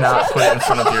 I would not put it in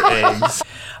front of your eggs.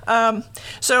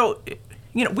 So,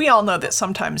 you know, we all know that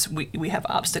sometimes we have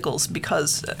obstacles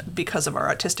because of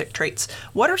our autistic traits.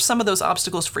 What are some of those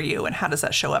obstacles for you, and how does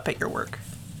that show up at your work?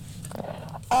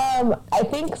 I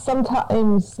think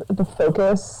sometimes the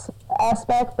focus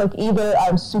aspect, like either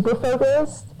I'm super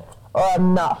focused or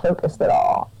I'm not focused at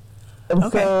all. And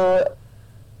Okay. so,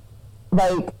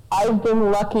 like, I've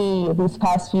been lucky these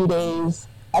past few days.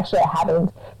 Actually, I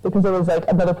haven't, because there was like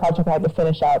another project I had to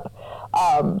finish up.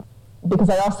 Because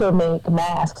I also make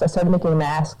masks. I started making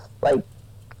masks like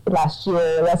last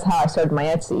year. That's how I started my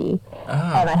Etsy.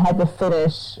 And I had to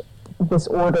finish this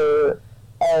order,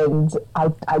 and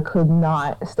I could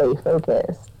not stay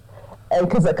focused.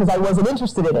 Because I wasn't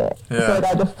interested in it. Yeah. So like, I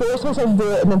had to force myself to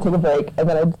do it and then take a break, and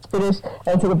then I'd finish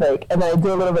and take a break, and then I'd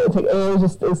do a little bit and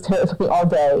it took me all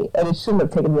day, and it shouldn't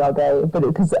have taken me all day, but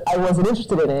because I wasn't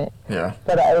interested in it. Yeah.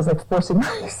 But I was like forcing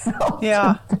myself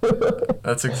Yeah. to do it.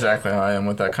 That's exactly how I am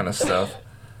with that kind of stuff.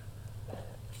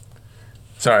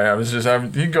 Sorry,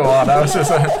 you go on.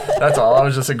 That's all. I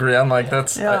was just agreeing. I'm like,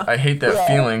 Yeah. I hate that Yeah.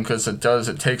 feeling because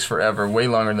it takes forever, way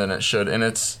longer than it should, and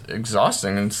it's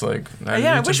exhausting. And it's like, I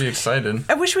need to be excited.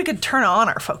 I wish we could turn on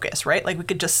our focus, right? Like we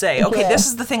could just say, okay, Yeah. this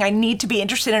is the thing I need to be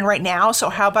interested in right now, so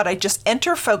how about I just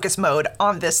enter focus mode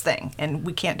on this thing? And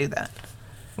we can't do that.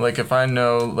 Like, if I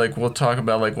know, like, we'll talk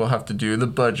about, like, we'll have to do the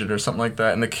budget or something like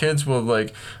that, and our kids will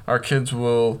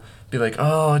be like,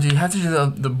 oh, do you have to do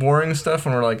the boring stuff?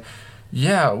 And we're like,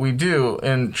 yeah, we do,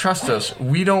 and trust us,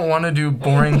 we don't want to do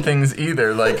boring things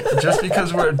either. Like, just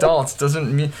because we're adults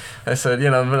doesn't mean, I said, you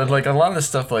know, but like a lot of the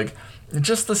stuff, like,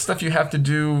 just the stuff you have to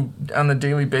do on the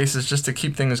daily basis just to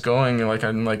keep things going. And like,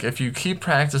 I'm like, if you keep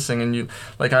practicing and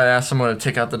like, I asked someone to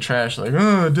take out the trash, like,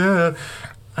 oh, Dad,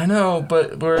 I know,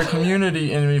 but we're a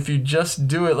community, and if you just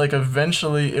do it, like,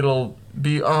 eventually it'll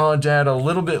be, oh, Dad, a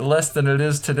little bit less than it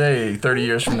is today, 30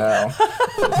 years from now.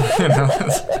 You know,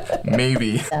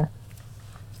 maybe. Yeah.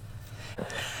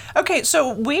 Okay,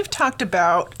 so we've talked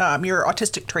about your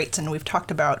autistic traits, and we've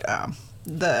talked about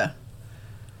the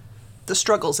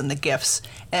struggles and the gifts.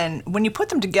 And when you put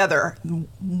them together,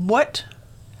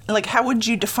 how would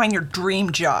you define your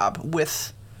dream job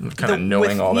with Kind of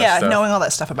knowing all that yeah, stuff. knowing all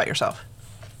that stuff about yourself?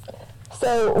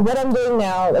 So what I'm doing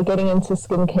now, like getting into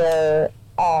skincare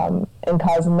and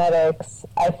cosmetics,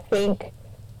 I think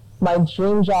my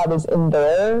dream job is in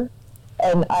there,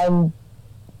 and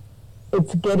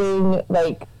it's getting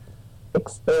like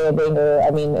expanding,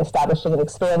 establishing and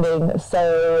expanding.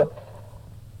 So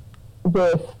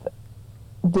with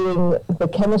doing the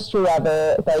chemistry of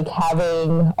it, like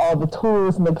having all the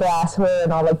tools and the glassware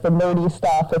and all like the nerdy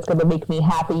stuff that's going to make me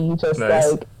happy, just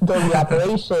Nice. like doing the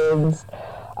operations.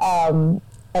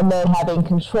 And then having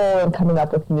control and coming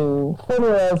up with new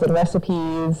formulas and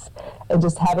recipes, and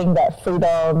just having that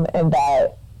freedom and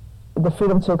the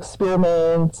freedom to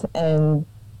experiment and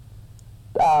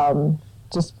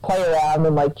just play around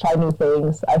and like try new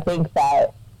things. I think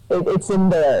that it's in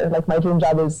there. Like my dream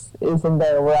job is in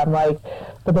there, where I'm like,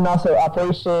 but then also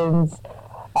operations.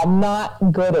 I'm not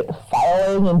good at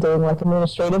filing and doing like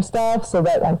administrative stuff, so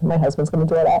that like, my husband's going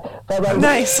to do that. But like,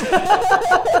 Nice.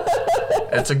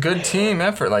 It's a good team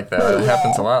effort like that. It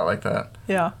happens a lot like that.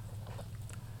 Yeah.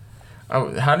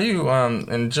 Oh, how do you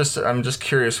I'm just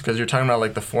curious because you're talking about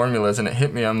like the formulas, and it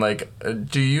hit me. I'm like,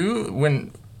 do you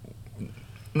when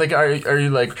like are you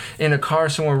like in a car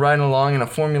somewhere riding along and a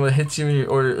formula hits you, and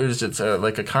or is it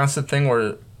like a constant thing,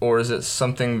 or is it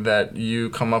something that you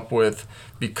come up with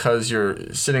because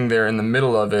you're sitting there in the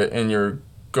middle of it and you're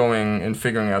going and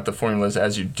figuring out the formulas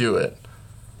as you do it?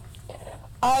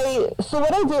 So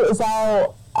what I do is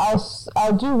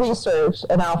I'll do research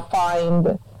and I'll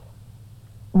find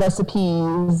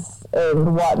recipes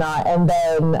and whatnot, and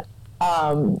then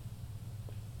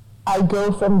I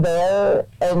go from there.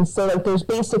 And so like there's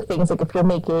basic things, like if you're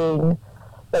making,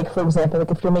 like for example, like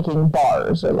if you're making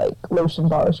bars or like lotion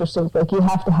bars or something, like you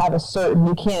have to have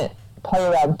you can't play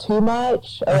around too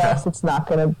much, or else it's not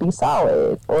going to be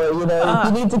solid. Or you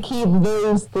need to keep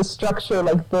the structure,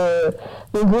 like the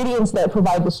ingredients that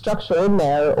provide the structure in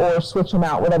there, or switch them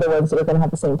out with other ones that are going to have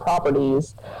the same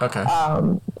properties. Okay.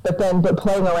 But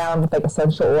playing around with like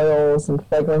essential oils and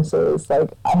fragrances, like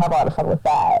I have a lot of fun with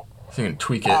that. So you can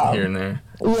tweak it here and there.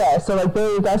 Yeah, so like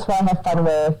that's what I have fun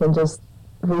with, and just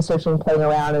researching, playing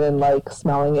around, and then like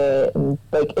smelling it, and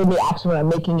like in the action when I'm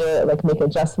making it, like make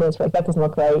adjustments, like that doesn't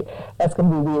look right, that's gonna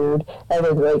be weird, and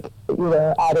then like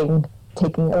I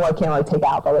can't like take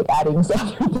out, but like adding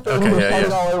stuff,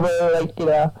 all over, like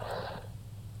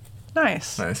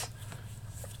Nice. Nice.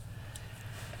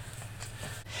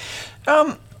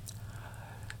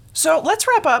 So let's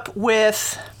wrap up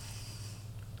with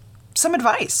some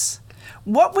advice.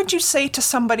 What would you say to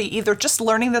somebody either just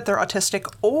learning that they're autistic,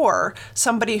 or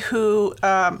somebody who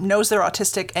knows they're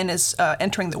autistic and is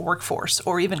entering the workforce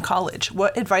or even college?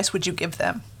 What advice would you give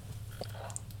them?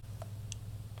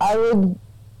 I would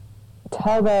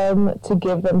tell them to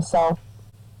give themselves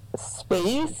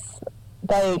space.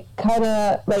 Like kind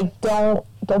of like don't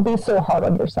be so hard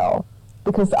on yourself,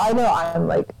 because I know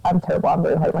I'm terrible. I'm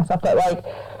very hard on myself. But like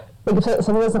if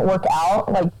something doesn't work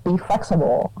out, like be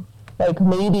flexible. Like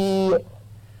maybe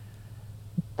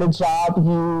the job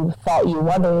you thought you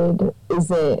wanted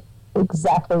isn't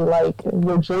exactly like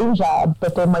your dream job,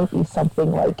 but there might be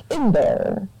something like in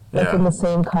there, like in the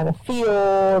same kind of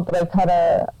field. Like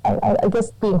I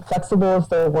guess being flexible is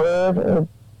the word. Or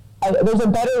there's a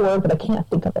better word, but I can't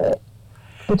think of it.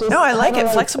 No, I like it.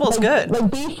 Flexible is good. Like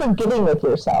be forgiving with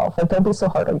yourself. Like don't be so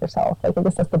hard on yourself. Like I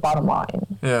guess that's the bottom line.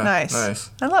 Yeah.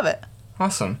 Nice. I love it.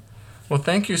 Awesome. Well,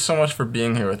 thank you so much for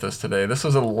being here with us today. This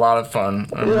was a lot of fun.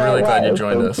 I'm really glad you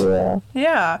joined us.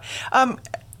 Yeah.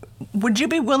 Would you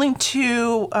be willing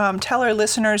to tell our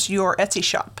listeners your Etsy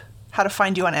shop, how to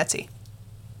find you on Etsy?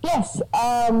 Yes.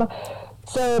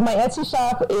 So my Etsy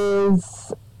shop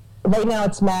is, right now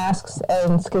it's masks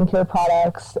and skincare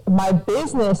products. My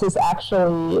business is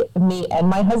actually me and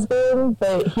my husband,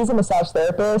 but he's a massage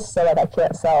therapist, so like I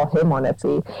can't sell him on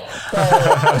Etsy.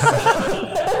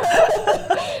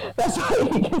 That's why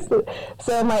he gets it.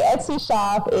 So my Etsy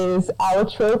shop is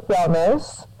Allotrope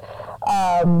Wellness,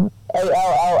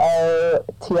 ALLOTROPE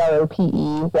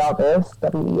Wellness,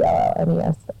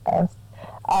 WELNESS,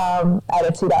 at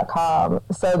Etsy.com.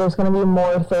 So there's going to be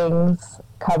more things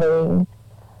coming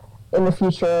in the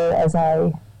future as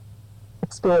I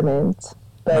experiment.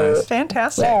 But Nice.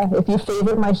 Fantastic. yeah, if you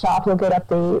favorite my shop, you'll get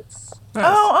updates.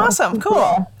 Oh, awesome. Cool.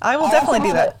 Yeah. I will definitely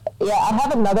do that. Yeah, I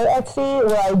have another Etsy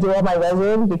where I do all my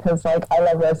resin, because like I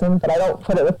love resin, but I don't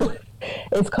put it with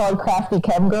it's called Crafty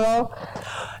Chem Girl.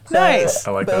 So Nice.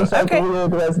 I like there's that. like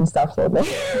weird resin stuff in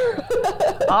there.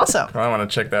 Awesome. I want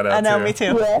to check that out I know, too. me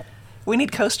too. Yeah. We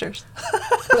need coasters.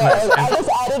 Yeah, I just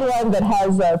added one that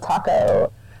has a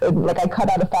taco. Like I cut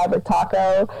out a fabric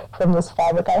taco from this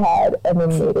fabric I had, and then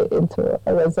made it into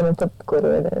a resin and put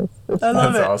glitter in it. It's I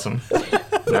love That's it. awesome.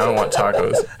 Now I want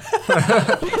tacos.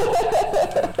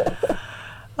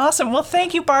 Awesome. Well,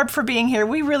 thank you, Barb, for being here.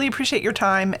 We really appreciate your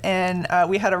time, and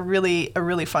we had a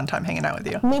really fun time hanging out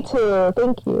with you. Me too.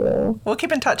 Thank you. We'll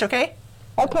keep in touch, okay?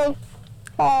 Okay.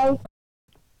 Bye.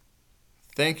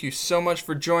 Thank you so much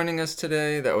for joining us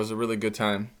today. That was a really good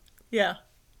time. Yeah.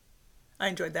 I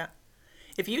enjoyed that.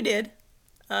 If you did,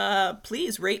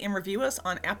 please rate and review us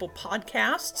on Apple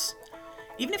Podcasts.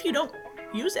 Even if you don't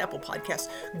use Apple Podcasts,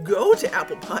 go to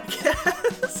Apple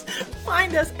Podcasts,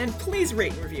 find us, and please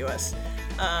rate and review us.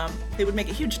 It would make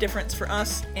a huge difference for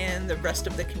us and the rest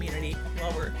of the community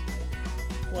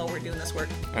while we're doing this work.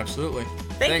 Absolutely.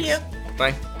 Thank you.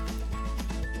 Bye.